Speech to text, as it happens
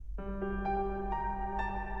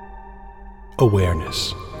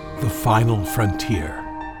Awareness, the final frontier.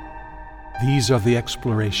 These are the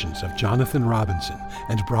explorations of Jonathan Robinson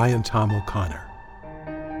and Brian Tom O'Connor.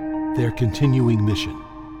 Their continuing mission,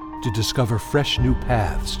 to discover fresh new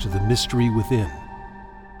paths to the mystery within,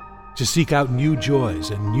 to seek out new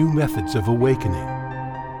joys and new methods of awakening,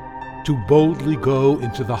 to boldly go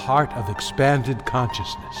into the heart of expanded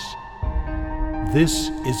consciousness. This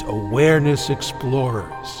is Awareness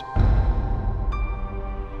Explorers.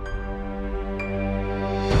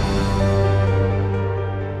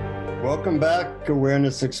 Welcome back,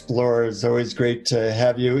 Awareness Explorers. Always great to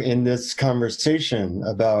have you in this conversation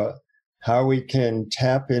about how we can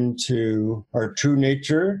tap into our true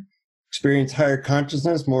nature, experience higher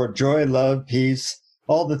consciousness, more joy, love, peace,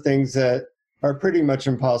 all the things that are pretty much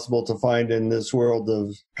impossible to find in this world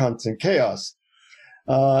of constant chaos.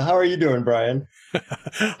 How are you doing, Brian?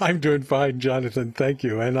 I'm doing fine, Jonathan. Thank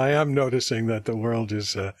you. And I am noticing that the world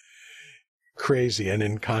is crazy and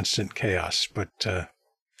in constant chaos, but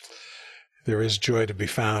there is joy to be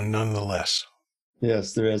found nonetheless.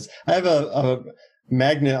 Yes, there is. I have a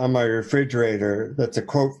magnet on my refrigerator that's a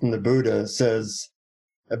quote from the Buddha. It says,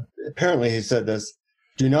 apparently he said this,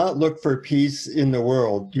 "Do not look for peace in the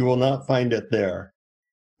world. You will not find it there."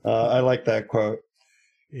 I like that quote.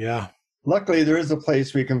 Yeah. Luckily, there is a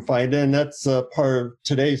place we can find it, and that's part of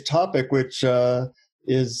today's topic, which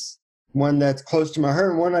is one that's close to my heart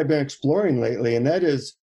and one I've been exploring lately, and that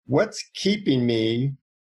is what's keeping me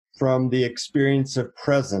from the experience of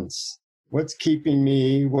presence. What's keeping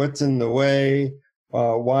me? What's in the way?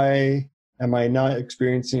 Why am I not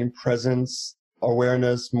experiencing presence,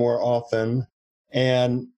 awareness more often?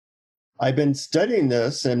 And I've been studying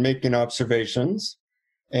this and making observations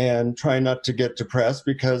and trying not to get depressed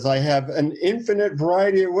because I have an infinite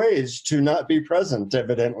variety of ways to not be present,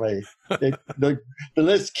 evidently. The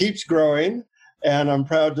list keeps growing. And I'm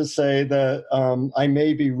proud to say that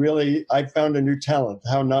I found a new talent,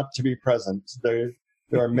 how not to be present. There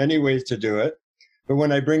are many ways to do it. But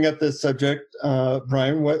when I bring up this subject,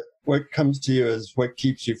 Brian, what comes to you as what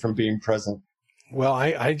keeps you from being present? Well,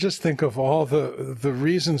 I just think of all the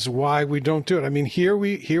reasons why we don't do it. I mean, here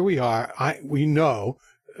we are. We know,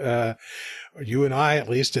 you and I at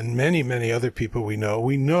least, and many, many other people we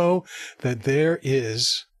know that there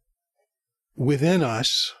is within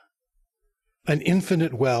us an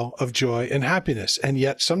infinite well of joy and happiness. And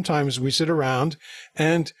yet sometimes we sit around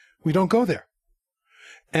and we don't go there.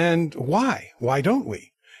 And why? Why don't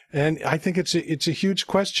we? And I think it's a huge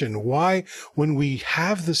question. Why, when we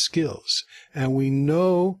have the skills and we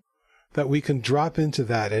know that we can drop into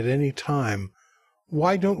that at any time,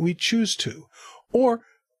 why don't we choose to? Or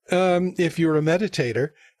if you're a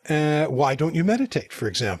meditator, why don't you meditate, for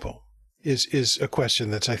example, is a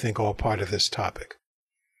question that's, I think, all part of this topic.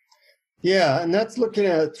 Yeah, and that's looking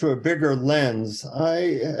at it through a bigger lens.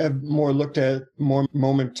 I have looked at more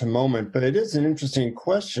moment to moment, but it is an interesting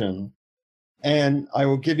question. And I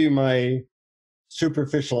will give you my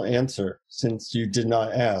superficial answer since you did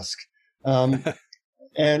not ask.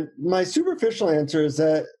 And my superficial answer is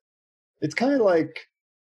that it's kind of like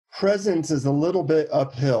presence is a little bit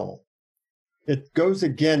uphill. It goes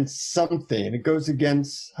against something. It goes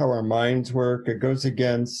against how our minds work. It goes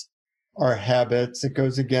against our habits. It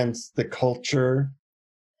goes against the culture.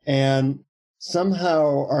 And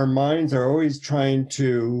somehow our minds are always trying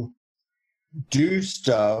to do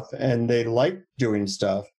stuff, and they like doing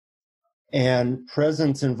stuff. And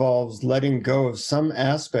presence involves letting go of some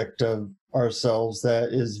aspect of ourselves that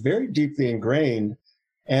is very deeply ingrained.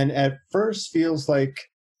 And at first feels like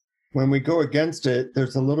when we go against it,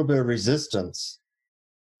 there's a little bit of resistance.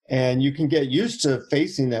 And you can get used to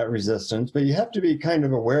facing that resistance, but you have to be kind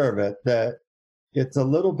of aware of it, that it's a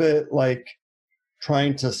little bit like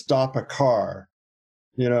trying to stop a car.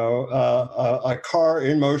 You know, a car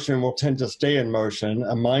in motion will tend to stay in motion.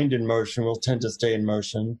 A mind in motion will tend to stay in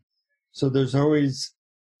motion. So there's always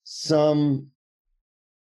some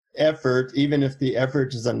effort, even if the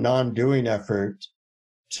effort is a non-doing effort,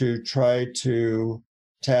 to try to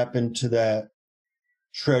tap into that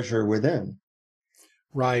treasure within.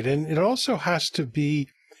 Right. And it also has to be,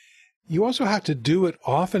 you also have to do it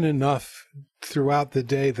often enough throughout the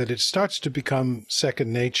day that it starts to become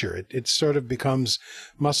second nature. It sort of becomes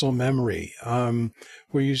muscle memory,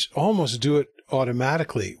 where you almost do it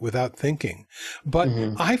automatically without thinking. But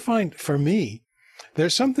I find, for me,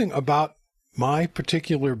 there's something about my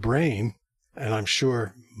particular brain, and I'm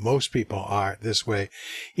sure most people are this way,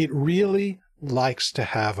 it really likes to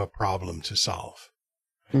have a problem to solve.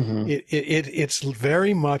 It's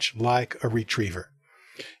very much like a retriever.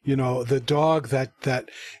 the dog that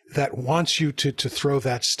wants you to throw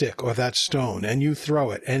that stick or that stone, and you throw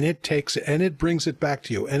it, and it takes it, and it brings it back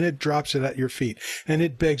to you, and it drops it at your feet, and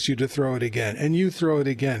it begs you to throw it again, and you throw it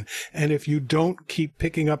again. And if you don't keep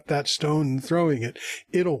picking up that stone and throwing it,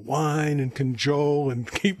 it'll whine and cajole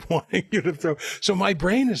and keep wanting you to throw. So my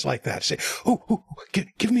brain is like that. Say,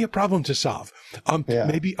 give me a problem to solve.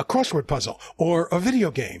 Maybe a crossword puzzle or a video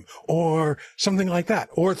game or something like that,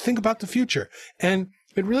 or think about the future. And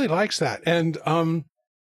it really likes that. And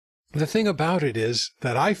the thing about it is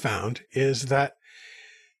that I found is that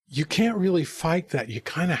you can't really fight that. You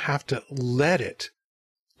kind of have to let it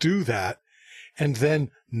do that and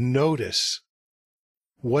then notice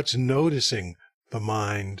what's noticing the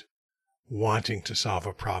mind wanting to solve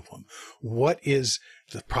a problem. What is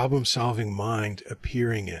the problem-solving mind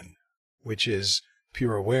appearing in, which is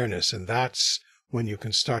pure awareness. And that's when you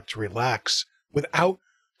can start to relax without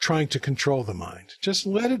trying to control the mind. Just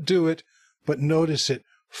let it do it, but notice it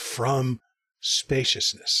from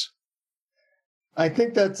spaciousness. I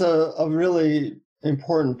think that's a really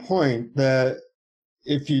important point, that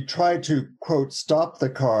if you try to, quote, stop the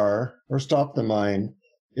car or stop the mind,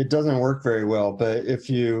 it doesn't work very well. But if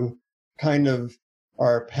you kind of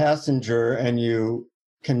are a passenger and you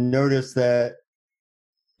can notice that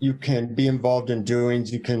you can be involved in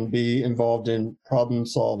doings, you can be involved in problem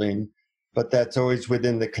solving, but that's always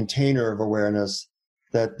within the container of awareness,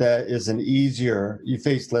 that is an easier, you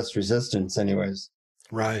face less resistance anyways.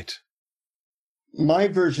 Right. My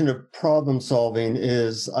version of problem solving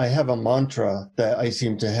is I have a mantra that I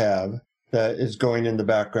seem to have that is going in the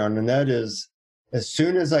background. And that is, as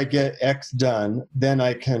soon as I get X done, then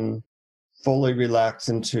I can fully relax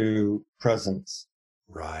into presence.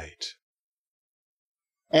 Right.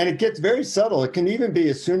 And it gets very subtle. It can even be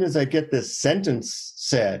as soon as I get this sentence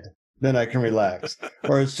said, then I can relax.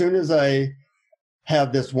 Or as soon as I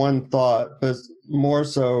have this one thought, but more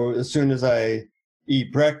so as soon as I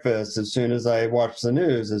eat breakfast, as soon as I watch the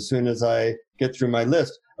news, as soon as I get through my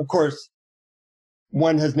list. Of course,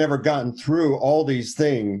 one has never gotten through all these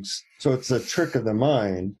things, so it's a trick of the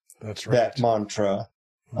mind. That's right. That mantra.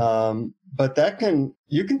 But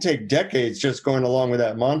you can take decades just going along with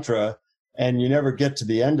that mantra, and you never get to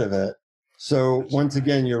the end of it. So once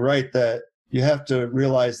again, you're right that you have to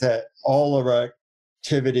realize that all of our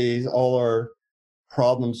activities, all our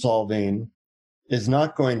problem solving is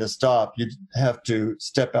not going to stop. You have to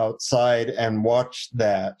step outside and watch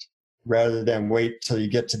that rather than wait till you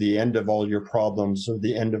get to the end of all your problems or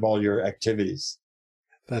the end of all your activities.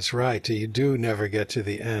 That's right. You do never get to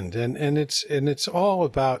the end. And it's all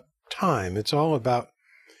about time. It's all about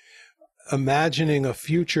imagining a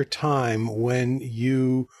future time when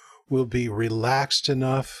you will be relaxed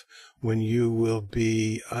enough, when you will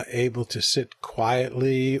be able to sit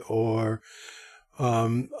quietly, or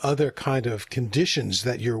other kind of conditions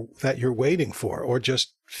that you're waiting for, or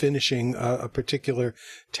just finishing a particular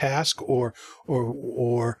task, or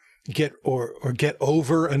get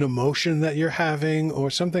over an emotion that you're having,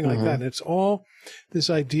 or something like that. And it's all this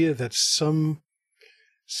idea that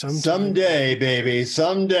someday, baby,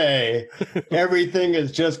 someday, everything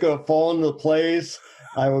is just going to fall into place.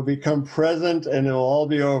 I will become present and it will all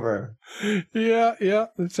be over. Yeah.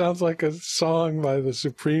 It sounds like a song by the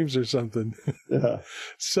Supremes or something. Yeah.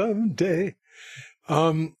 Someday.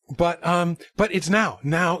 But it's now.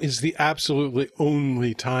 Now is the absolutely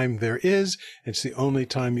only time there is. It's the only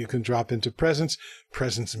time you can drop into presence.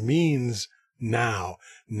 Presence means now.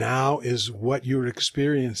 Now is what you're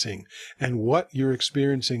experiencing. And what you're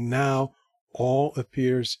experiencing now all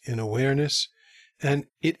appears in awareness. And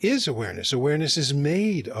it is awareness. Awareness is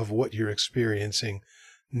made of what you're experiencing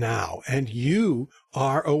now. And you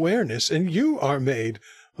are awareness, and you are made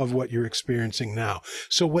of what you're experiencing now.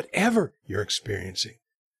 So whatever you're experiencing,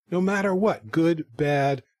 no matter what, good,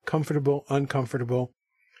 bad, comfortable, uncomfortable,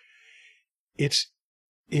 it's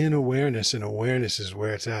in awareness, and awareness is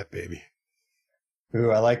where it's at, baby.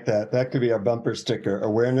 Ooh, I like that. That could be our bumper sticker.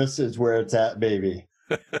 Awareness is where it's at, baby.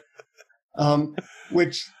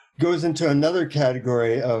 Which goes into another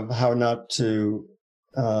category of how not to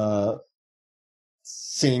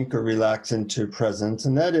sink or relax into presence,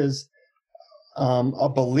 and that is a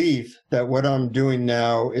belief that what I'm doing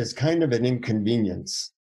now is kind of an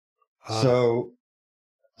inconvenience. So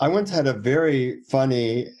I once had a very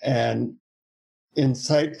funny and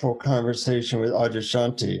insightful conversation with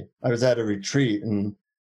Adyashanti. I was at a retreat, and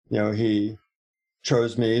he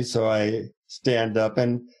chose me, so I stand up,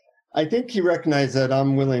 and I think he recognized that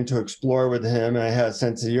I'm willing to explore with him, and I had a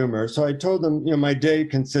sense of humor. So I told him, my day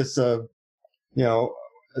consists of,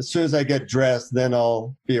 as soon as I get dressed, then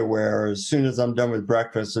I'll be aware, or as soon as I'm done with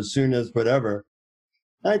breakfast, as soon as whatever.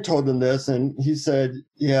 I told him this, and he said,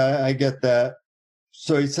 yeah, I get that.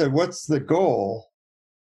 So he said, what's the goal?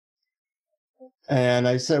 And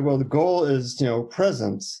I said, well, the goal is,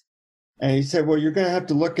 presence. And he said, well, you're going to have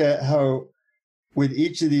to look at how with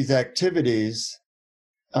each of these activities,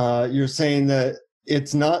 you're saying that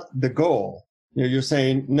it's not the goal. You're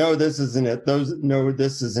saying, no, this isn't it. No,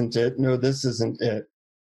 this isn't it. No, this isn't it.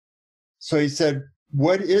 So he said,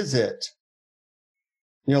 what is it?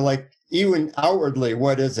 Like even outwardly,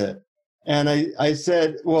 what is it? And I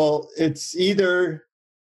said, well, it's either,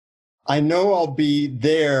 I know I'll be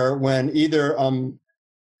there when either I'm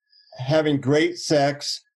having great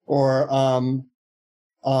sex or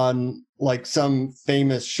on like some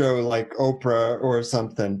famous show like Oprah or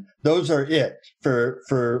something. Those are it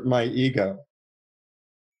for my ego.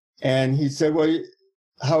 And he said, well,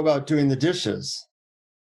 how about doing the dishes?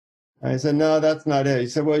 And I said, no, that's not it. He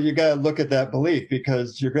said, well, you got to look at that belief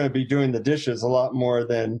because you're going to be doing the dishes a lot more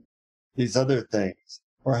than these other things.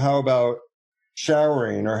 Or how about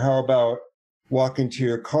showering? Or how about walking to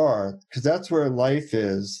your car? Because that's where life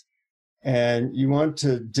is. And you want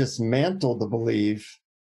to dismantle the belief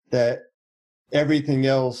that everything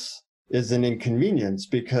else is an inconvenience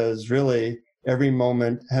because really every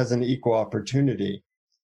moment has an equal opportunity.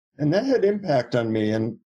 And that had impact on me,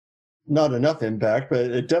 and not enough impact,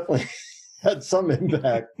 but it definitely had some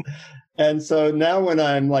impact. And so now when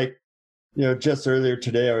I'm like, just earlier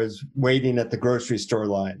today, I was waiting at the grocery store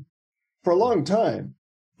line for a long time.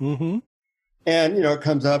 Mm-hmm. And, it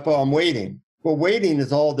comes up, oh, I'm waiting. Well, waiting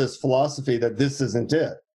is all this philosophy that this isn't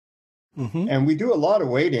it. Mm-hmm. And we do a lot of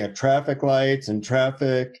waiting at traffic lights and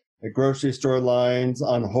traffic, at grocery store lines,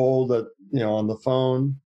 on hold, on the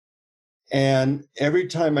phone. And every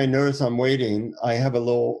time I notice I'm waiting, I have a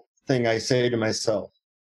little thing I say to myself.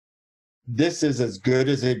 This is as good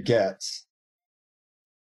as it gets.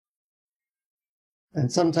 And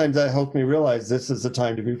sometimes that helps me realize this is the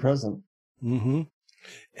time to be present. Mm-hmm.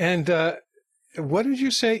 And what did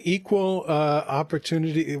you say? Equal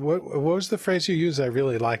opportunity. What was the phrase you used? I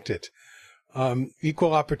really liked it.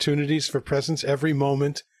 Equal opportunities for presence. Every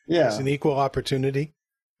moment is an equal opportunity.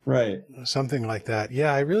 Right. Something like that.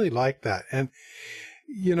 Yeah, I really like that. And,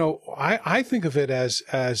 I think of it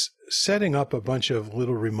as setting up a bunch of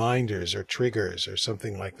little reminders or triggers or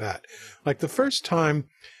something like that. Like the first time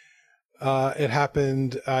it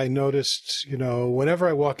happened, I noticed, whenever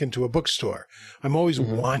I walk into a bookstore, I'm always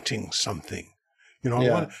wanting something.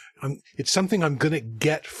 It's something I'm going to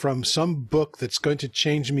get from some book that's going to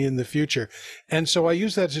change me in the future. And so I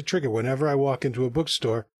use that as a trigger. Whenever I walk into a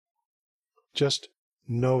bookstore, just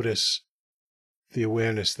notice the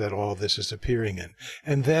awareness that all this is appearing in.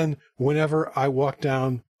 And then whenever I walk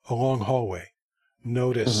down a long hallway,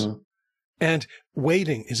 notice. And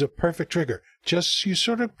waiting is a perfect trigger. Just you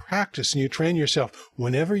sort of practice and you train yourself.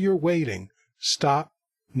 Whenever you're waiting, stop,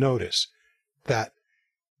 notice that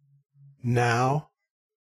now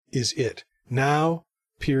is it. Now,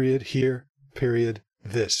 period, here, period,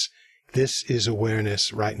 this. This is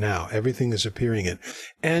awareness right now. Everything is appearing in.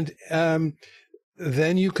 And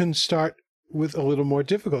then you can start with a little more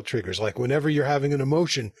difficult triggers, like whenever you're having an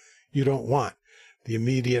emotion you don't want. The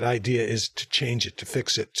immediate idea is to change it, to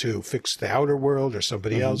fix the outer world or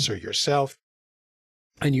somebody else or yourself.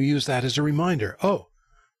 And you use that as a reminder.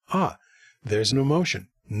 There's an emotion.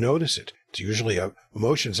 Notice it. It's usually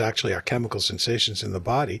emotions actually are chemical sensations in the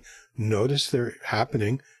body. Notice they're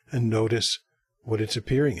happening and notice what it's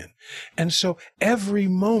appearing in. And so every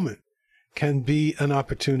moment can be an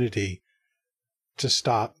opportunity to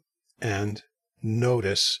stop and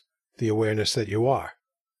notice the awareness that you are.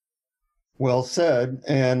 Well said.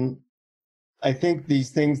 And I think these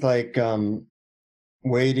things like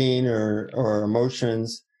waiting or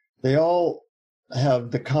emotions, they all have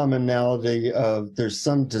the commonality of there's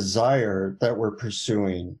some desire that we're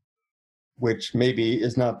pursuing, which maybe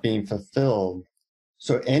is not being fulfilled.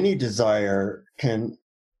 So any desire can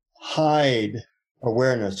hide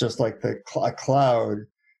awareness, just like a cloud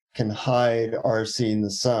can hide our seeing the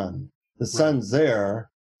sun. The sun's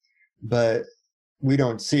there, but we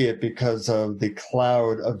don't see it because of the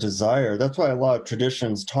cloud of desire. That's why a lot of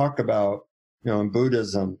traditions talk about, in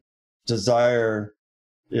Buddhism, desire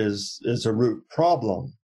is a root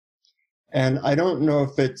problem. And I don't know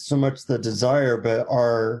if it's so much the desire, but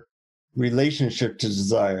our relationship to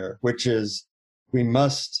desire, which is we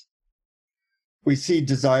see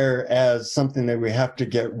desire as something that we have to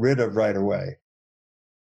get rid of right away.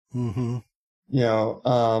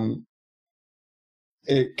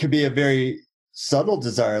 It could be a very subtle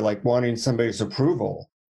desire, like wanting somebody's approval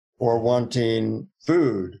or wanting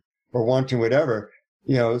food or wanting whatever.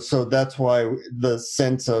 So that's why the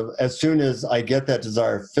sense of as soon as I get that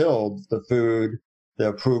desire filled, the food, the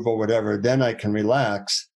approval, whatever, then I can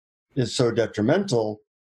relax is so detrimental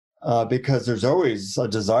because there's always a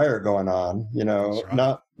desire going on.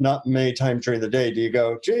 Right. Not many times during the day do you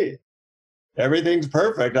go, gee, everything's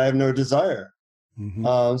perfect. I have no desire.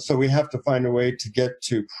 Mm-hmm. So we have to find a way to get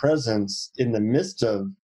to presence in the midst of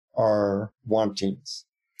our wantings.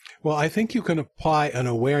 Well, I think you can apply an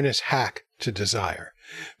awareness hack to desire,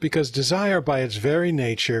 because desire by its very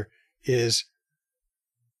nature is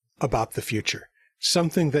about the future,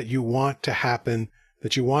 something that you want to happen,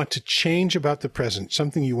 that you want to change about the present,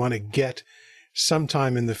 something you want to get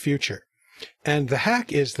sometime in the future. And the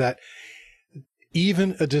hack is that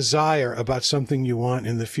even a desire about something you want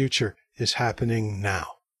in the future is happening now.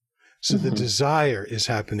 So the desire is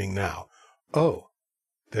happening now. Oh,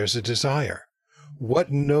 there's a desire.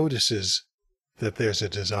 What notices that there's a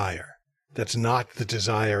desire? That's not the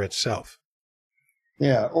desire itself.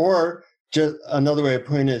 Yeah. Or just another way of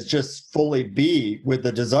putting it is just fully be with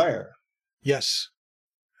the desire. Yes,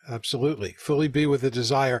 absolutely. Fully be with the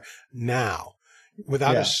desire now,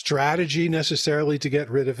 without a strategy necessarily to get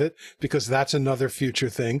rid of it, because that's another future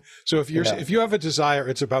thing. So if you have a desire,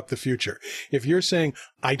 it's about the future. If you're saying,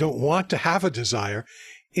 I don't want to have a desire,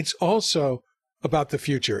 it's also about the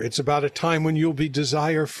future. It's about a time when you'll be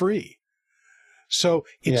desire free. So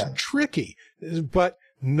it's tricky, but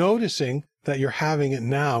noticing that you're having it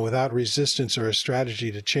now without resistance or a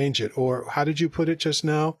strategy to change it, or how did you put it just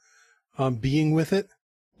now? Being with it?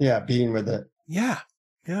 Yeah, being with it. Yeah.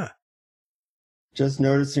 Just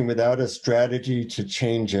noticing without a strategy to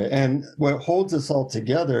change it. And what holds us all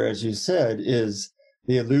together, as you said, is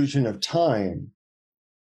the illusion of time.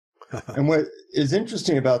 And what is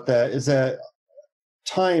interesting about that is that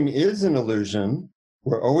time is an illusion.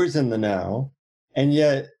 We're always in the now. And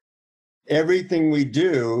yet everything we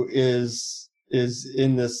do is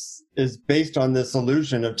based on this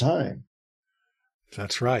illusion of time.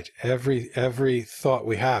 That's right. Every thought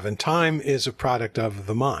we have, and time is a product of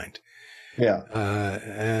the mind. Yeah.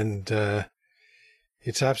 And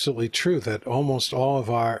it's absolutely true that almost all of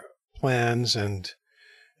our plans and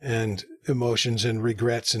emotions and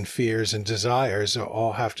regrets and fears and desires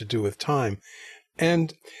all have to do with time.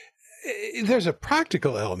 And there's a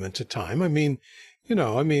practical element to time.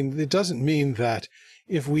 It doesn't mean that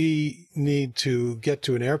if we need to get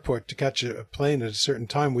to an airport to catch a plane at a certain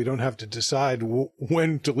time, we don't have to decide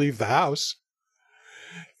when to leave the house.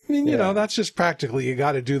 That's just practically, you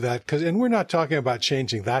got to do that. And we're not talking about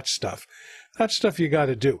changing that stuff. That stuff you got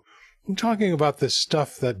to do. I'm talking about the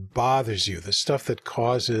stuff that bothers you, the stuff that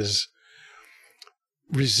causes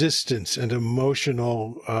resistance and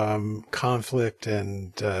emotional conflict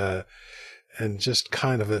and just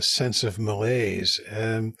kind of a sense of malaise.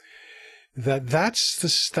 That's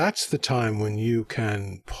the time when you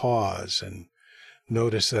can pause and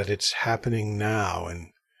notice that it's happening now, and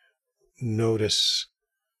notice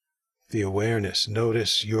the awareness,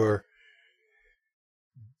 notice the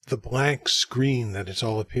blank screen that it's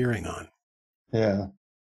all appearing on. Yeah.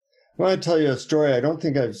 I want to tell you a story. I don't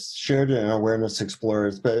think I've shared it in Awareness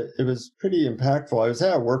Explorers, but it was pretty impactful. I was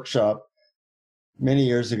at a workshop many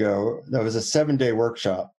years ago. That was a 7-day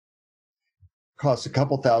workshop. Cost a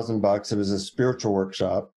couple $1,000. It was a spiritual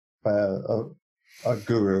workshop by a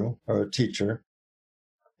guru or a teacher,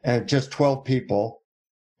 and just 12 people.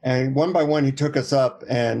 And one by one, he took us up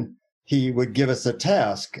and he would give us a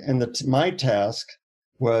task. And my task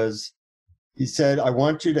was, he said, I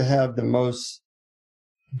want you to have the most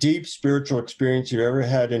deep spiritual experience you've ever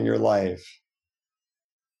had in your life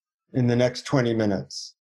in the next 20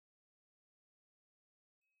 minutes.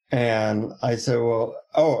 And I said,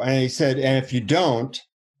 and he said, and if you don't,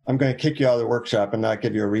 I'm going to kick you out of the workshop and not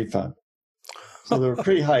give you a refund. So there were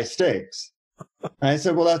pretty high stakes. And I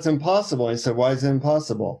said, well, that's impossible. And he said, why is it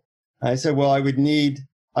impossible? And I said, well, I would need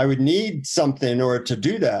something in order to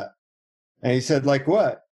do that. And he said, like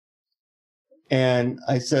what? And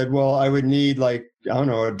I said, well, I would need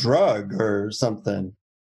a drug or something.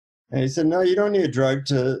 And he said, no, you don't need a drug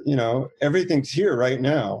everything's here right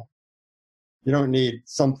now. You don't need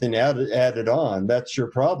something added on. That's your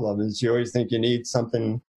problem, is you always think you need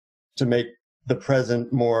something to make the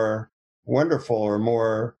present more wonderful or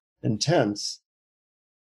more intense.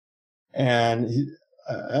 And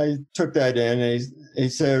I took that in, and he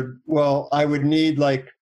said, well, I would need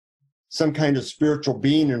some kind of spiritual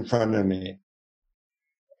being in front of me.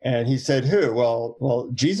 And he said, who?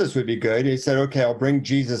 Well, Jesus would be good. He said, okay, I'll bring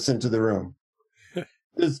Jesus into the room.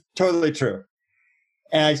 It's totally true.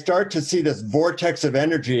 And I start to see this vortex of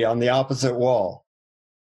energy on the opposite wall.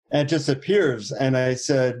 And it just appears. And I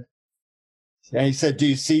said, And he said, do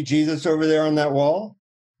you see Jesus over there on that wall?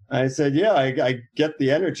 I said, yeah, I get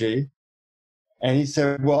the energy. And he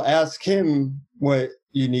said, well, ask him what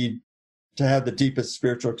you need to have the deepest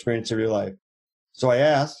spiritual experience of your life. So I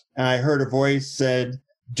asked, and I heard a voice said,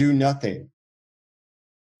 do nothing.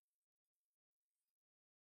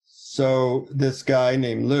 So this guy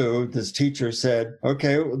named Lou, this teacher, said,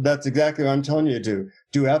 okay, that's exactly what I'm telling you to do.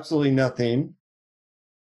 Do absolutely nothing.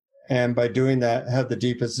 And by doing that, have the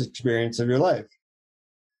deepest experience of your life.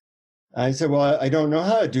 I said, well, I don't know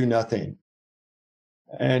how to do nothing.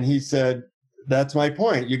 And he said, that's my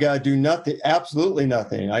point. You got to do nothing, absolutely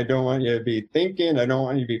nothing. I don't want you to be thinking. I don't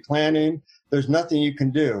want you to be planning. There's nothing you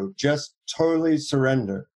can do. Just totally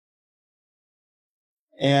surrender.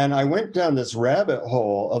 And I went down this rabbit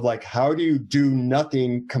hole of like, how do you do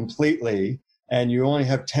nothing completely? And you only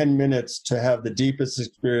have 10 minutes to have the deepest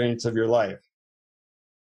experience of your life.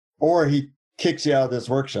 Or he kicks you out of this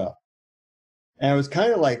workshop. And it was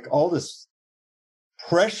kind of like all this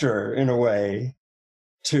pressure in a way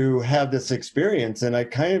to have this experience. And I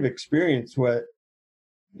kind of experienced what,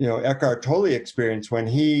 Eckhart Tolle experienced when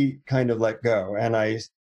he kind of let go. And I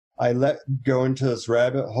let go into this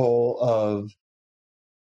rabbit hole of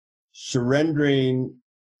surrendering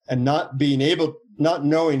and not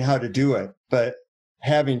knowing how to do it, but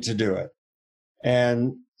having to do it.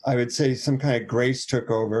 And I would say some kind of grace took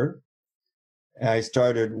over. And I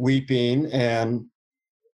started weeping and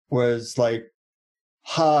was like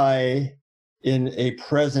high in a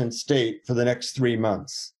present state for the next 3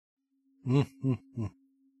 months.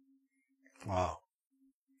 Wow.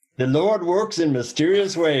 The Lord works in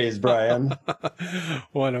mysterious ways, Brian.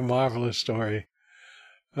 What a marvelous story.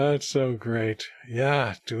 That's so great.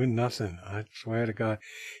 Yeah, doing nothing. I swear to God.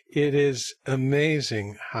 It is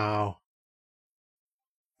amazing how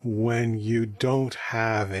when you don't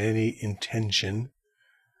have any intention,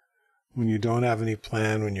 when you don't have any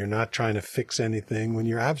plan, when you're not trying to fix anything, when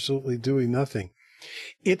you're absolutely doing nothing,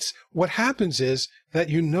 it's what happens is that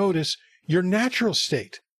you notice your natural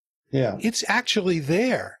state. Yeah. It's actually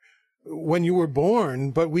there when you were born,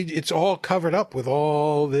 but it's all covered up with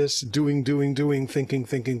all this doing, thinking,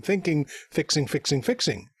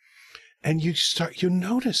 fixing. And you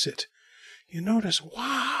notice it. You notice,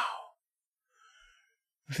 wow,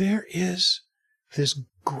 there is this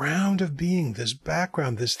ground of being, this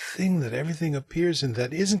background, this thing that everything appears in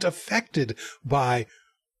that isn't affected by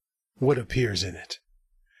what appears in it.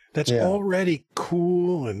 That's already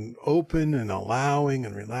cool and open and allowing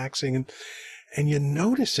and relaxing. And you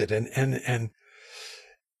notice it and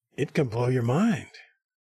it can blow your mind.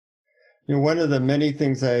 One of the many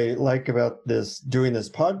things I like about doing this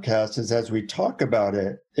podcast is as we talk about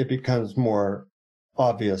it, it becomes more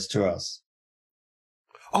obvious to us.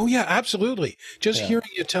 Oh, yeah, absolutely. Just hearing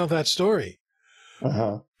you tell that story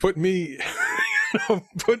put me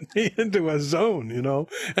into a zone,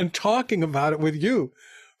 and talking about it with you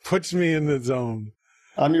puts me in the zone.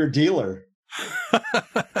 I'm your dealer. Yeah,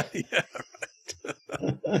 right.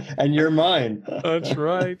 And you're mine. That's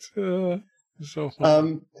right. So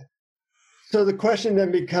fun. So the question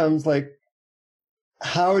then becomes like,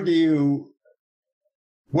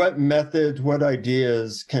 what methods, what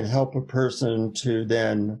ideas can help a person to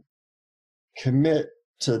then commit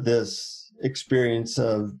to this experience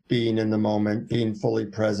of being in the moment, being fully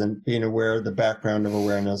present, being aware of the background of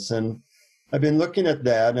awareness? And I've been looking at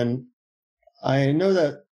that, and I know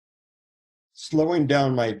that slowing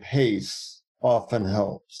down my pace often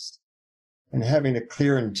helps, and having a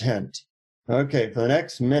clear intent. Okay, for the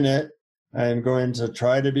next minute, I'm going to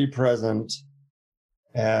try to be present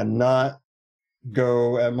and not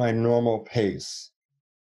go at my normal pace.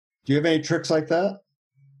 Do you have any tricks like that?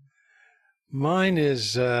 Mine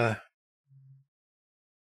is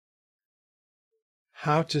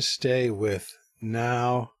how to stay with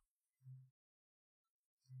now.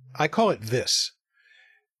 I call it this.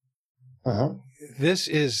 This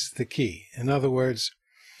is the key. In other words,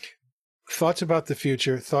 thoughts about the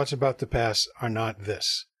future, thoughts about the past are not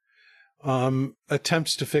this.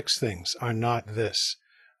 Attempts to fix things are not this.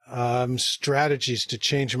 Strategies to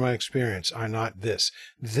change my experience are not this.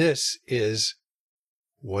 This is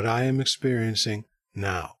what I am experiencing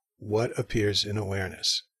now, what appears in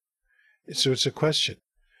awareness. So it's a question.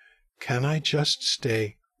 Can I just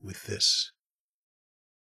stay with this?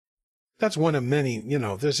 That's one of many, and you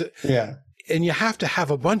have to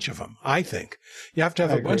have a bunch of them, I think. You have to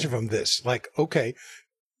have a bunch of them. Okay,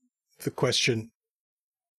 the question,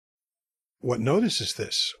 what notices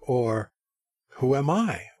this? Or who am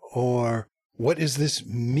I? Or what is this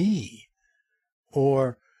me?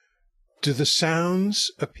 Or do the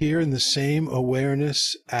sounds appear in the same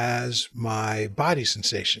awareness as my body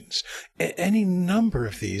sensations? Any number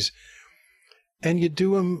of these. And you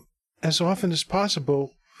do them as often as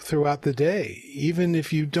possible throughout the day. Even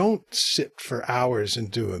if you don't sit for hours and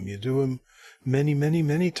do them, you do them many, many,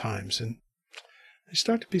 many times. And they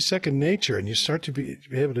start to be second nature, and you start to be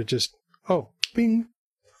able to just, oh, bing.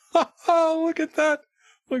 Oh, look at that.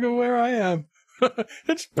 Look at where I am.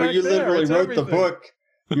 It's back Well, you there. literally It's wrote everything. the book.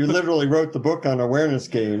 You literally wrote the book on awareness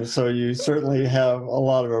games, so you certainly have a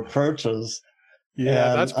lot of approaches.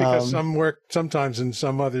 Yeah, And, that's because some work sometimes and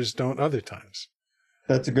some others don't other times.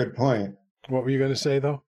 That's a good point. What were you going to say,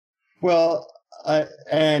 though? Well,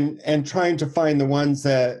 and trying to find the ones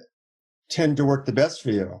that tend to work the best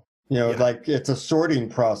for you. You know, Yeah. like it's a sorting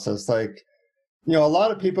process. Like, you know, a lot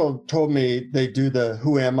of people told me they do the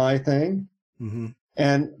who am I thing, Mm-hmm.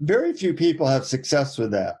 and very few people have success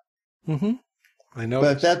with that. Mm-hmm. I know.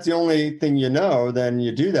 But if that's the only thing you know, then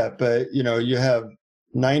you do that. But, you know, you have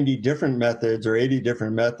 90 different methods or 80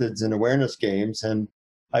 different methods in awareness games. And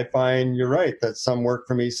I find you're right that some work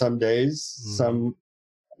for me some days, Mhm. some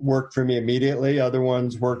work for me immediately, other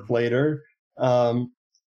ones work later.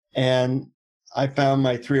 And I found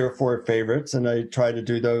my 3 or 4 favorites, and I try to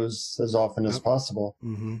do those as often as Yep. possible.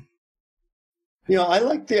 Mm-hmm. You know, I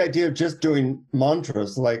like the idea of just doing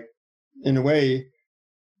mantras, like in a way,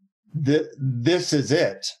 this is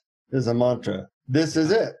it is a mantra. This is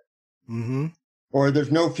it. Mm-hmm. Or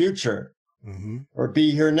there's no future, Mm-hmm. or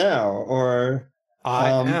be here now, or I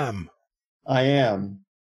am. I am.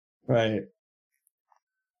 Right.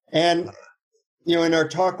 And, you know, in our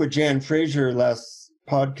talk with Jan Fraser last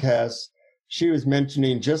podcast, she was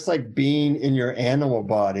mentioning just like being in your animal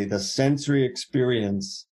body, the sensory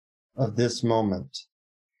experience of this moment.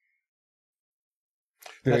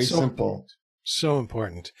 Very That's so simple. So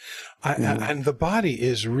important. Mhm. And the body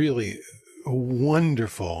is really a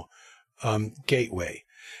wonderful gateway.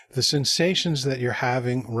 The sensations that you're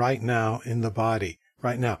having right now in the body,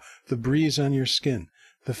 right now, the breeze on your skin,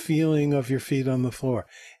 the feeling of your feet on the floor,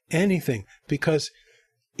 anything, because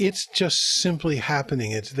it's just simply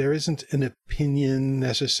happening. There isn't an opinion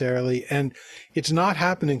necessarily, and it's not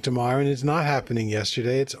happening tomorrow, and it's not happening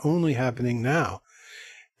yesterday. It's only happening now.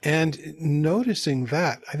 And noticing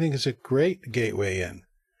that, I think, is a great gateway in.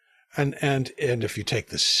 And if you take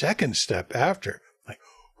the second step after, like,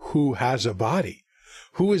 who has a body?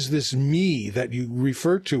 Who is this me that you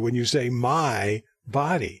refer to when you say my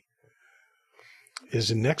body? Is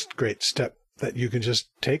the next great step that you can just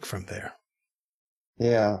take from there.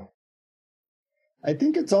 Yeah. I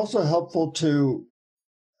think it's also helpful to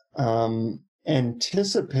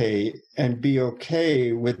anticipate and be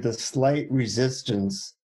okay with the slight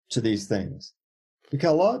resistance to these things.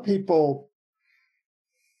 Because a lot of people,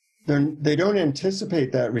 they don't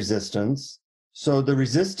anticipate that resistance. So the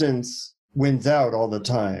resistance wins out all the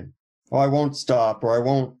time. Oh, I won't stop, or I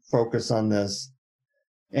won't focus on this.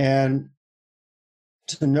 And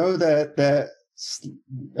to know that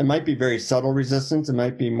it might be very subtle resistance, it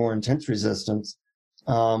might be more intense resistance,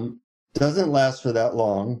 doesn't last for that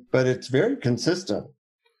long, but it's very consistent.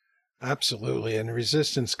 Absolutely. And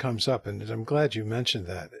resistance comes up, and I'm glad you mentioned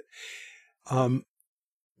that.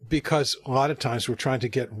 Because a lot of times we're trying to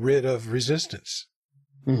get rid of resistance.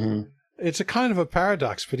 Mm-hmm. It's a kind of a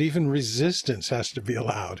paradox, but even resistance has to be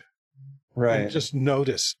allowed. Right. And just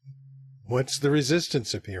notice, what's the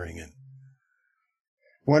resistance appearing in?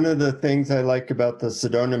 One of the things I like about the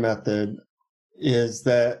Sedona method is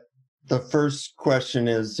that the first question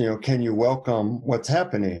is, you know, can you welcome what's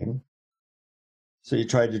happening? So you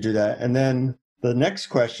try to do that. And then the next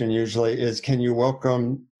question usually is, can you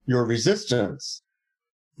welcome your resistance?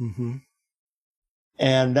 Mm-hmm.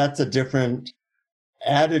 And that's a different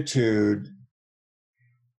attitude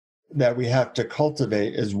that we have to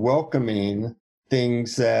cultivate, is welcoming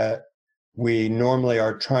things that we normally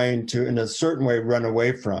are trying to, in a certain way, run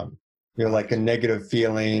away from. You know, like a negative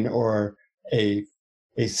feeling or a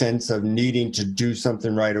sense of needing to do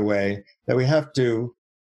something right away, that we have to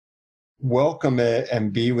welcome it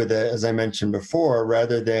and be with it, as I mentioned before,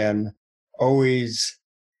 rather than always,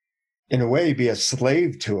 in a way, be a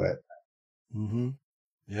slave to it. Mm-hmm.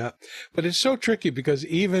 Yeah. But it's so tricky because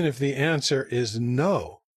even if the answer is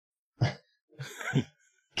no.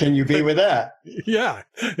 Can you be with that? Yeah,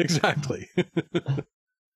 exactly.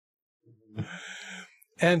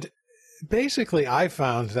 And basically, I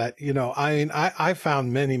found that, you know, I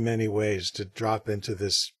found many, many ways to drop into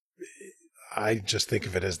this. I just think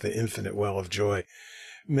of it as the infinite well of joy.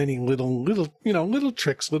 Many little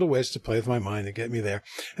tricks, little ways to play with my mind to get me there.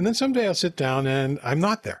 And then someday I'll sit down and I'm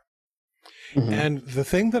not there. Mm-hmm. And the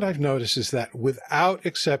thing that I've noticed is that without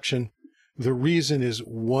exception, the reason is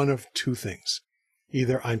one of two things.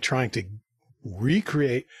 Either I'm trying to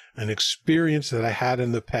recreate an experience that I had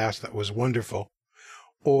in the past that was wonderful,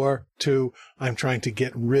 or two, I'm trying to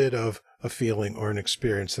get rid of a feeling or an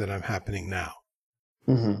experience that I'm happening now.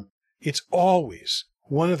 Mm-hmm. It's always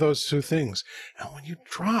one of those two things. And when you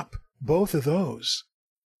drop both of those,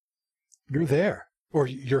 you're there, or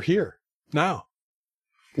you're here now.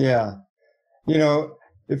 Yeah. You know,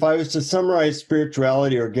 if I was to summarize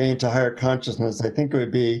spirituality or getting to higher consciousness, I think it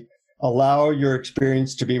would be allow your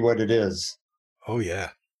experience to be what it is. Oh, yeah.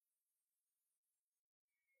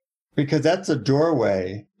 Because that's a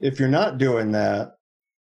doorway. If you're not doing that,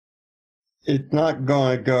 it's not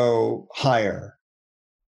going to go higher.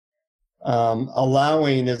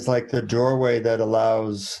 Allowing is like the doorway that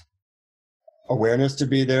allows awareness to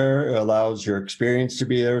be there. It allows your experience to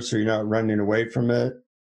be there so you're not running away from it.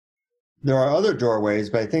 There are other doorways,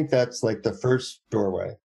 but I think that's like the first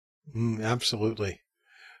doorway. Absolutely.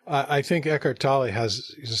 I think Eckhart Tolle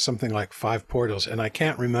has something like 5 portals, and I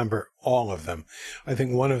can't remember all of them. I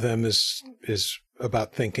think one of them is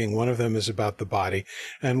about thinking, one of them is about the body,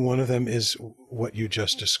 and one of them is what you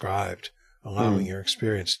just described, allowing your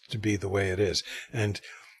experience to be the way it is. And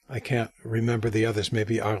I can't remember the others.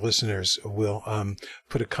 Maybe our listeners will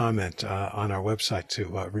put a comment on our website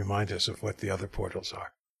to remind us of what the other portals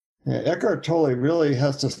are. Yeah, Eckhart Tolle really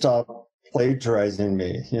has to stop plagiarizing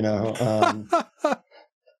me, you know.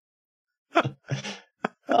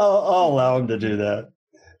 I'll allow him to do that.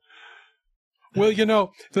 Well, you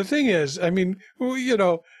know, the thing is, I mean, you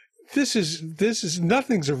know, this is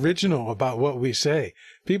nothing's original about what we say.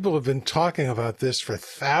 People have been talking about this for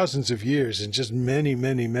thousands of years in just many,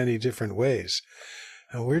 many, many different ways.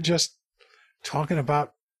 And we're just talking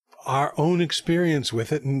about our own experience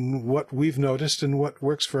with it and what we've noticed and what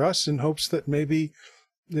works for us in hopes that maybe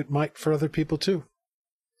it might for other people too.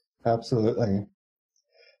 Absolutely.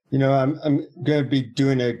 You know, I'm going to be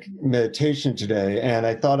doing a meditation today, and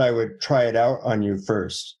I thought I would try it out on you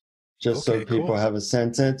first, just so people have a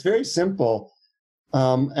sense. And it's very simple.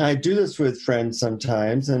 And I do this with friends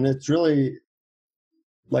sometimes, and it's really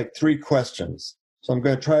like 3 questions. So I'm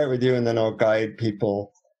going to try it with you, and then I'll guide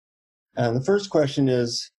people. And the first question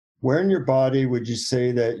is, where in your body would you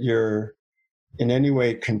say that you're in any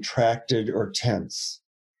way contracted or tense?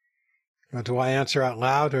 Now, do I answer out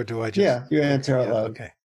loud, or do I just... Yeah, you answer out loud.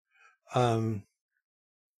 Okay.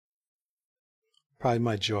 Probably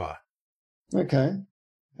my jaw. Okay.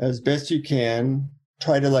 As best you can,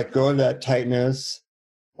 try to let go of that tightness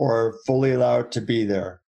or fully allow it to be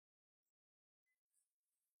there.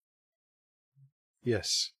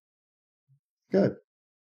 Yes. Good.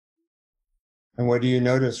 And what do you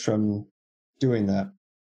notice from doing that?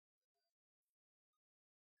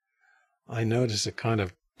 I notice a kind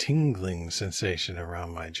of tingling sensation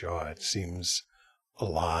around my jaw. It seems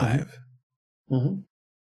alive. Mm-hmm.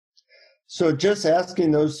 So just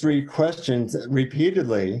asking those 3 questions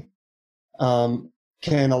repeatedly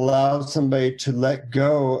can allow somebody to let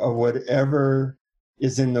go of whatever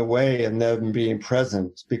is in the way of them being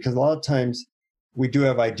present. Because a lot of times we do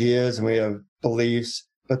have ideas and we have beliefs,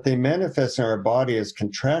 but they manifest in our body as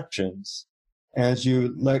contractions. As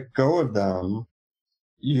you let go of them,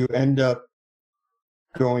 you end up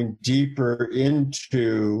going deeper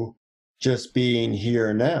into just being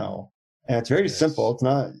here now. And it's very simple. It's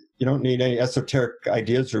not, you don't need any esoteric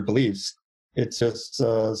ideas or beliefs. It's just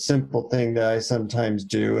a simple thing that I sometimes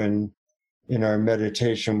do. And in our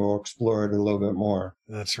meditation, we'll explore it a little bit more.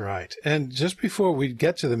 That's right. And just before we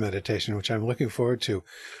get to the meditation, which I'm looking forward to,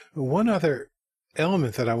 one other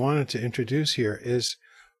element that I wanted to introduce here is,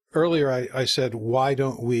 earlier I said, why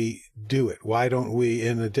don't we do it? Why don't we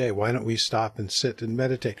in a day? Why don't we stop and sit and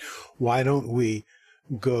meditate? Why don't we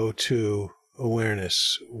go to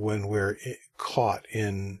awareness when we're caught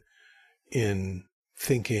in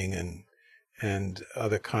thinking and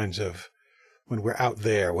other kinds of, when we're out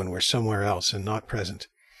there, when we're somewhere else and not present?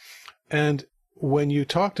 And when you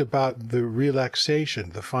talked about the relaxation,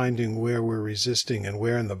 the finding where we're resisting and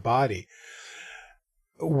where in the body,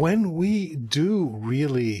 when we do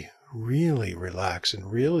really, really relax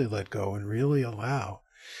and really let go and really allow,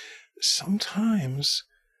 sometimes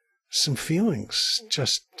some feelings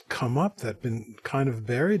just come up that have been kind of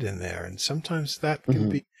buried in there. And sometimes that can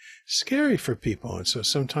be scary for people. And so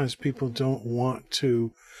sometimes people don't want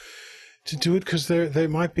to do it because they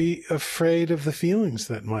might be afraid of the feelings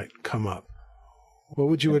that might come up. What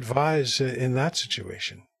would you advise in that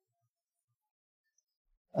situation?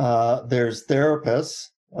 There's therapists.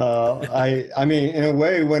 I mean, in a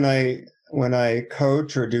way, when I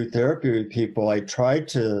coach or do therapy with people, I try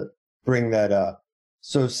to bring that up.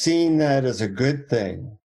 So seeing that as a good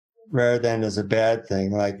thing, rather than as a bad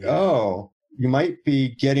thing. Like, Yeah. oh, you might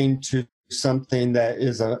be getting to something that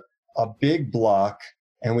is a big block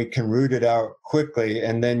and we can root it out quickly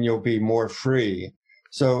and then you'll be more free.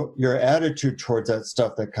 So your attitude towards that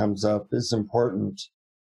stuff that comes up is important.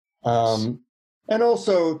 And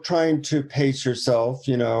also trying to pace yourself,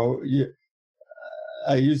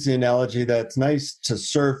 I use the analogy that it's nice to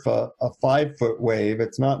surf a 5-foot wave.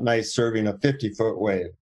 It's not nice surfing a 50-foot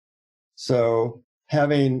wave. So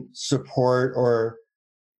having support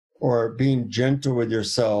or being gentle with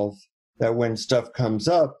yourself, that when stuff comes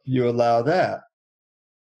up, you allow that.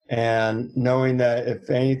 And knowing that if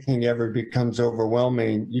anything ever becomes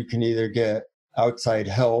overwhelming, you can either get outside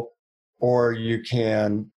help or you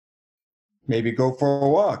can maybe go for a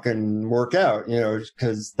walk and work out,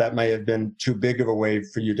 because that might have been too big of a wave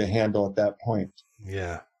for you to handle at that point.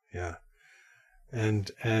 Yeah, yeah.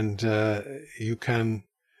 And you can,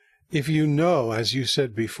 if you know, as you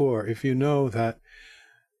said before, if you know that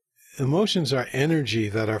emotions are energy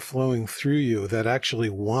that are flowing through you that actually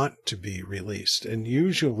want to be released, and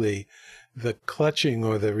usually the clutching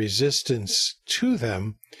or the resistance to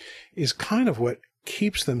them is kind of what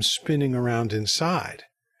keeps them spinning around inside.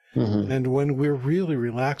 Mm-hmm. And when we're really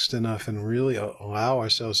relaxed enough and really allow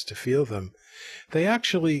ourselves to feel them, they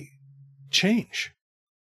actually change.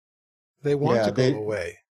 They want to go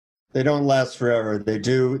away. They don't last forever.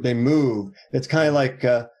 They move. It's kind of like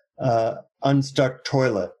unstuck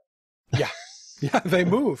toilet. Yeah. Yeah, they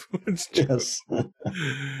move. It's true. Yes.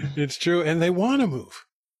 It's true. And they want to move.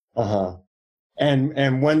 Uh-huh.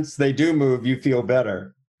 And once they do move, you feel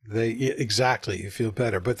better. Exactly. You feel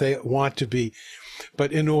better. But they want to be,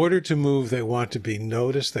 but in order to move, they want to be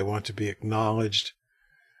noticed. They want to be acknowledged.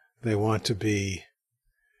 They want to be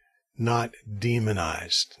not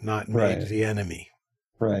demonized, not made the enemy.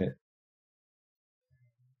 Right.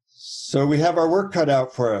 So we have our work cut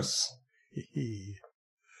out for us.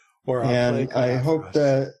 And I hope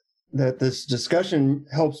that this discussion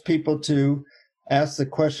helps people to ask the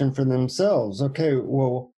question for themselves. Okay,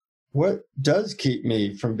 well, what does keep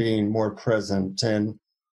me from being more present? And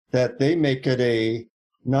that they make it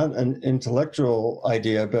not an intellectual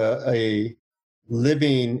idea, but a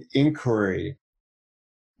living inquiry,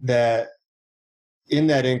 that in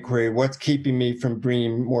that inquiry, what's keeping me from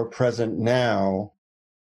being more present now?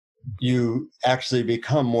 You actually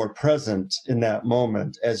become more present in that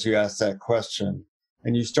moment as you ask that question.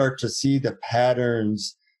 And you start to see the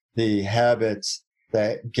patterns, the habits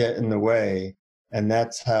that get in the way. And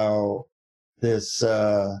that's how this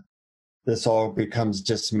all becomes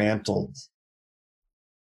dismantled.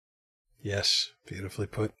 Yes, beautifully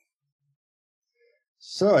put.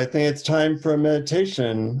 So I think it's time for a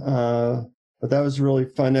meditation. But that was a really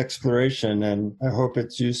fun exploration, and I hope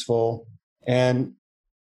it's useful. And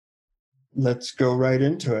let's go right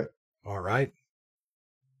into it. All right.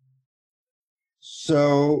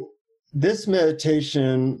 So this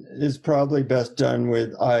meditation is probably best done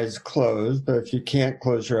with eyes closed, but if you can't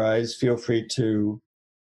close your eyes, feel free to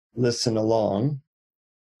listen along.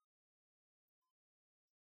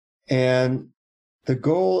 And the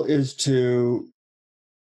goal is to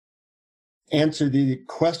answer the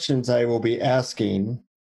questions I will be asking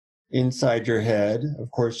inside your head.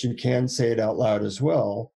 Of course, you can say it out loud as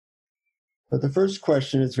well. But the first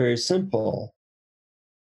question is very simple.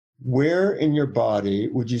 Where in your body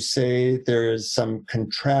would you say there is some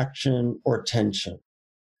contraction or tension?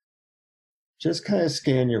 Just kind of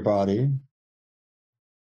scan your body.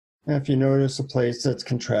 And if you notice a place that's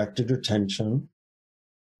contracted or tension,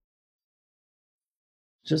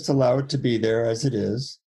 just allow it to be there as it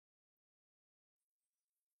is.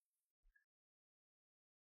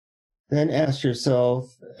 Then ask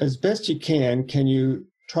yourself, as best you can you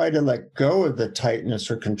try to let go of the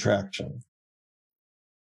tightness or contraction?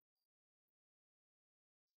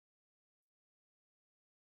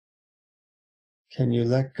 Can you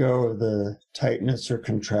let go of the tightness or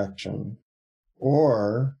contraction?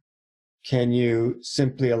 Or can you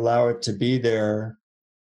simply allow it to be there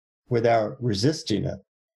without resisting it?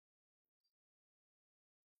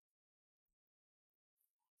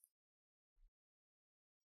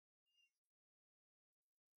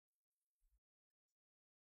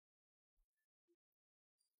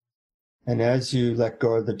 And as you let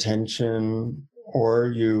go of the tension, or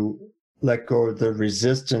you let go of the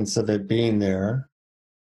resistance of it being there,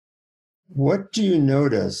 what do you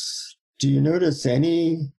notice? Do you notice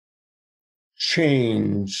any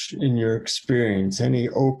change in your experience, any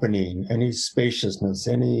opening, any spaciousness,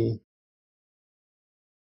 any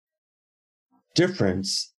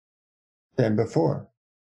difference than before?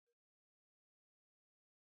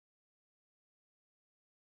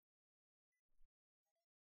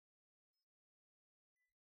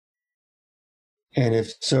 And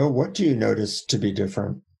if so, what do you notice to be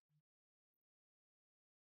different?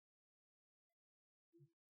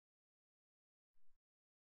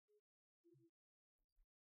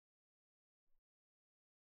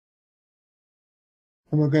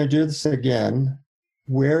 And we're going to do this again.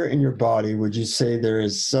 Where in your body would you say there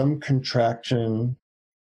is some contraction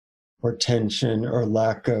or tension or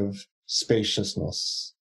lack of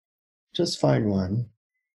spaciousness? Just find one.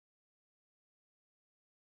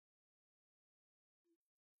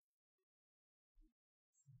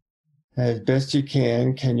 As best you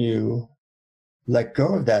can you let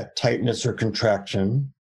go of that tightness or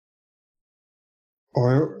contraction,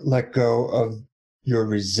 or let go of your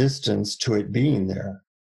resistance to it being there?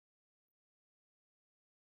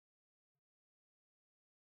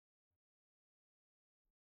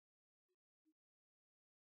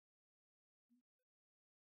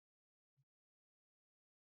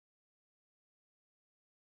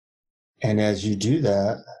 And as you do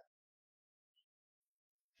that,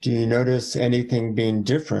 do you notice anything being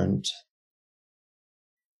different?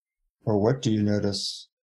 Or what do you notice?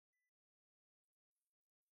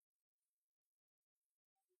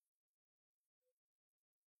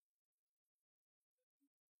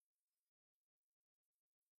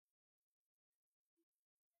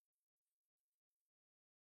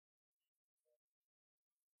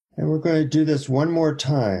 And we're going to do this one more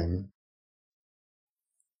time.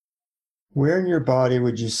 Where in your body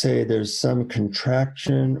would you say there's some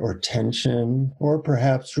contraction or tension or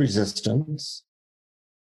perhaps resistance?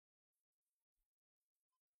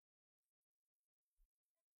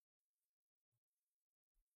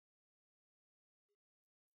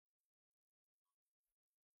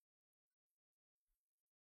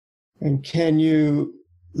 And can you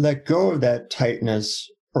let go of that tightness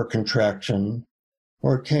or contraction,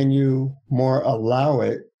 or can you more allow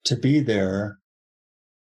it to be there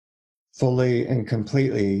fully and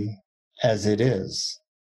completely as it is?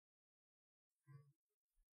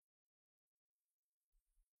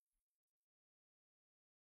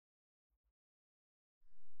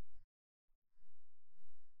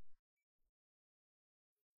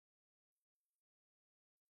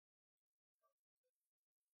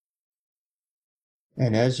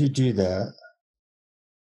 And as you do that,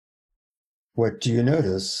 what do you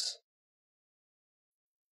notice?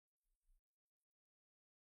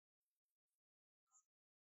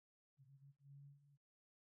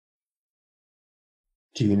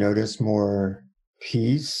 Do you notice more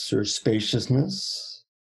peace or spaciousness?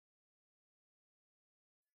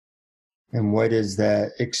 And what is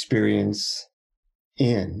that experience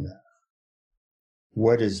in?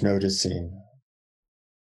 What is noticing?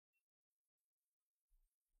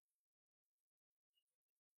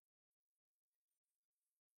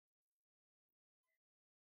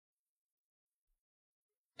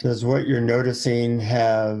 Does what you're noticing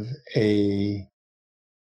have a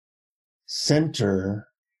center,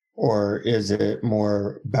 or is it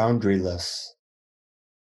more boundaryless?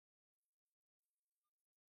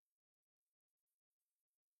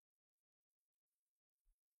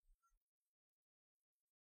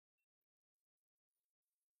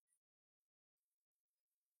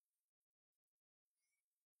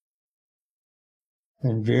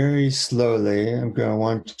 And very slowly, I'm going to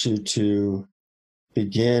want you to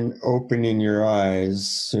begin opening your eyes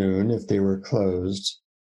soon if they were closed.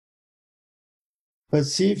 But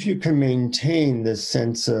see if you can maintain this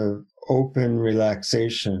sense of open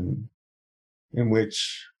relaxation in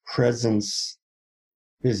which presence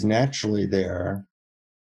is naturally there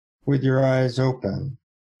with your eyes open.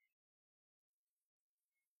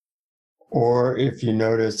 Or if you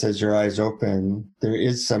notice as your eyes open, there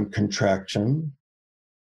is some contraction,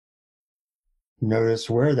 notice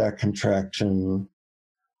where that contraction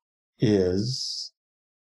is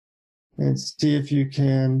and see if you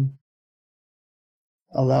can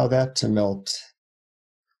allow that to melt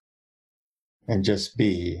and just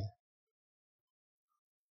be.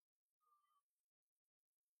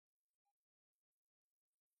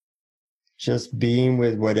 Just being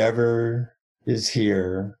with whatever is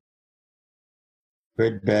here,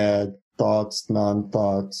 good, bad, thoughts,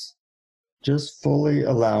 non-thoughts, just fully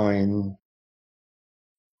allowing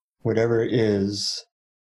whatever is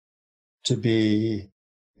to be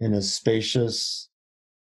in a spacious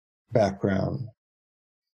background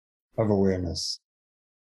of awareness.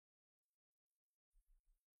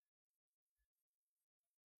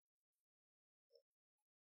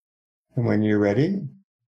 And when you're ready,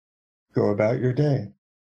 go about your day.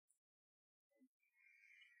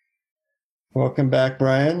 Welcome back,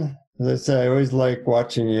 Brian. As I say, I always like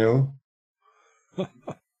watching you.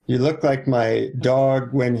 You look like my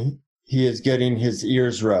dog when he is getting his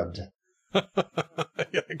ears rubbed.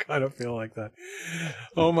 Yeah, I kind of feel like that.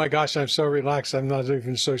 Oh my gosh, I'm so relaxed. I'm not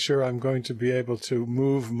even so sure I'm going to be able to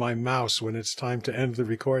move my mouse when it's time to end the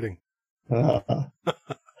recording. But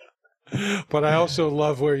I also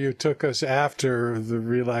love where you took us after the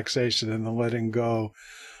relaxation and the letting go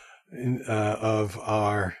of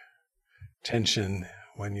our tension,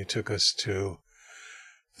 when you took us to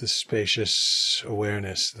the spacious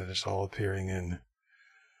awareness that is all appearing in.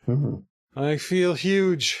 Mm-hmm. I feel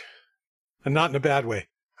huge, and not in a bad way.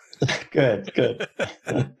 Good.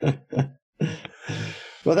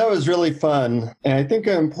 Well, that was really fun, and I think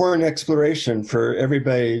an important exploration for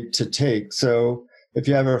everybody to take. So if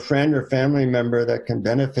you have a friend or family member that can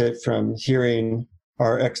benefit from hearing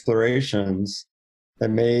our explorations, that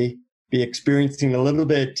may be experiencing a little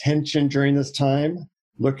bit of tension during this time,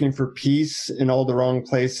 looking for peace in all the wrong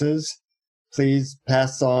places, please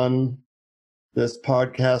pass on this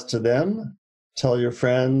podcast to them. Tell your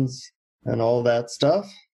friends and all that stuff.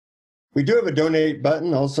 We do have a donate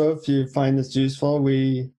button also if you find this useful.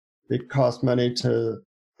 It costs money to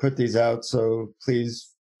put these out, so please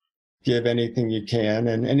give anything you can,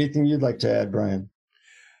 and anything you'd like to add, Brian.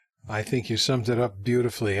 I think you summed it up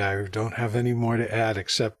beautifully. I don't have any more to add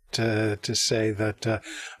except to say that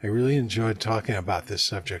I really enjoyed talking about this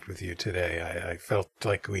subject with you today. I felt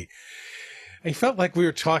like we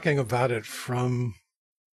were talking about it from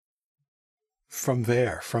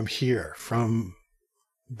there, from here, from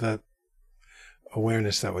the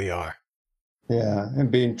awareness that we are. Yeah,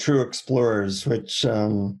 and being true explorers, which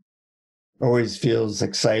always feels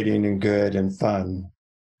exciting and good and fun.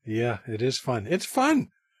 Yeah, it is fun. It's fun.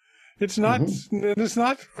 It's not. Mm-hmm. It's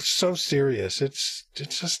not so serious. It's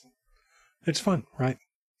just. It's fun, right?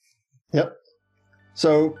 Yep.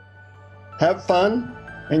 So, have fun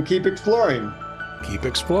and keep exploring. Keep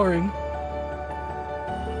exploring.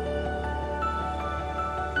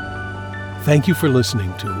 Thank you for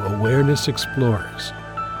listening to Awareness Explorers.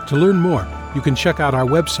 To learn more, you can check out our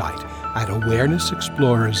website at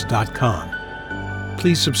awarenessexplorers.com.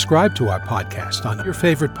 Please subscribe to our podcast on your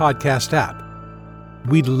favorite podcast app.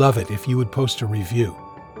 We'd love it if you would post a review.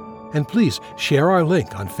 And please share our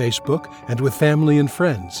link on Facebook and with family and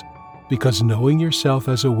friends, because knowing yourself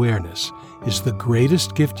as awareness is the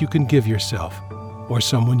greatest gift you can give yourself or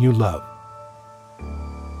someone you love.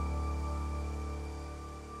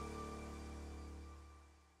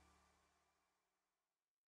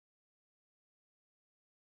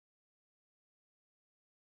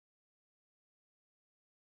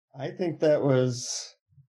 I think that was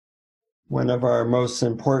one of our most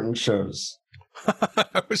important shows.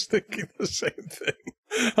 I was thinking the same thing.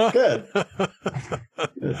 Good.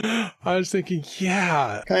 I was thinking,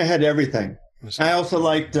 yeah. Kind of had everything. I also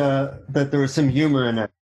liked that there was some humor in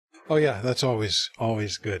it. Oh, yeah, that's always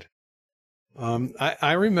good.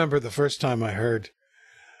 I remember the first time I heard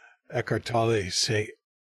Eckhart Tolle say,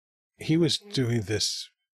 he was doing this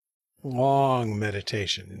long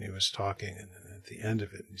meditation, and he was talking, and at the end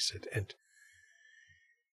of it, he said, and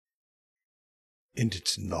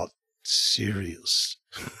it's not serious.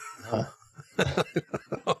 Huh.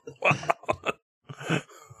 Wow.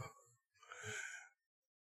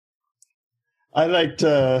 I liked,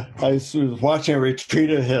 I was watching a retreat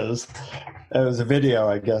of his. It was a video,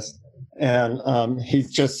 I guess. And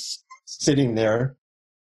he's just sitting there,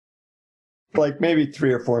 like maybe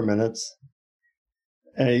 3 or 4 minutes.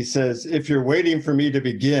 And he says, if you're waiting for me to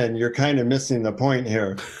begin, you're kind of missing the point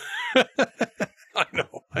here.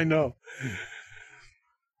 I know.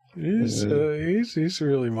 He's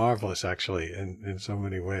really marvelous, actually, in so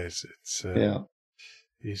many ways. It's yeah.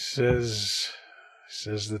 He says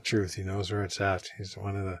the truth. He knows where it's at. It's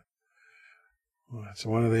one of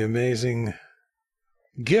the amazing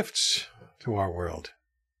gifts to our world.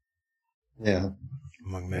 Yeah.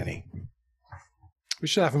 Among many. We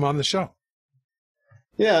should have him on the show.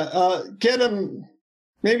 Yeah, get him.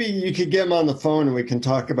 Maybe you could get him on the phone and we can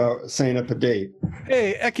talk about setting up a date.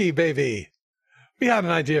 Hey, Eki, baby. We have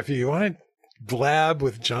an idea for you. You want to blab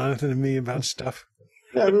with Jonathan and me about stuff?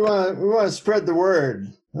 Yeah, we want to spread the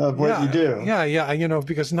word of what you do. Yeah.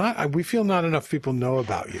 Because we feel not enough people know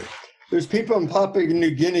about you. There's people in Papua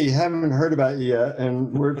New Guinea who haven't heard about you yet,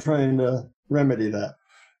 and we're trying to remedy that.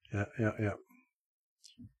 Yeah.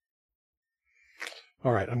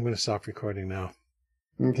 All right, I'm going to stop recording now.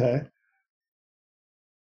 Okay.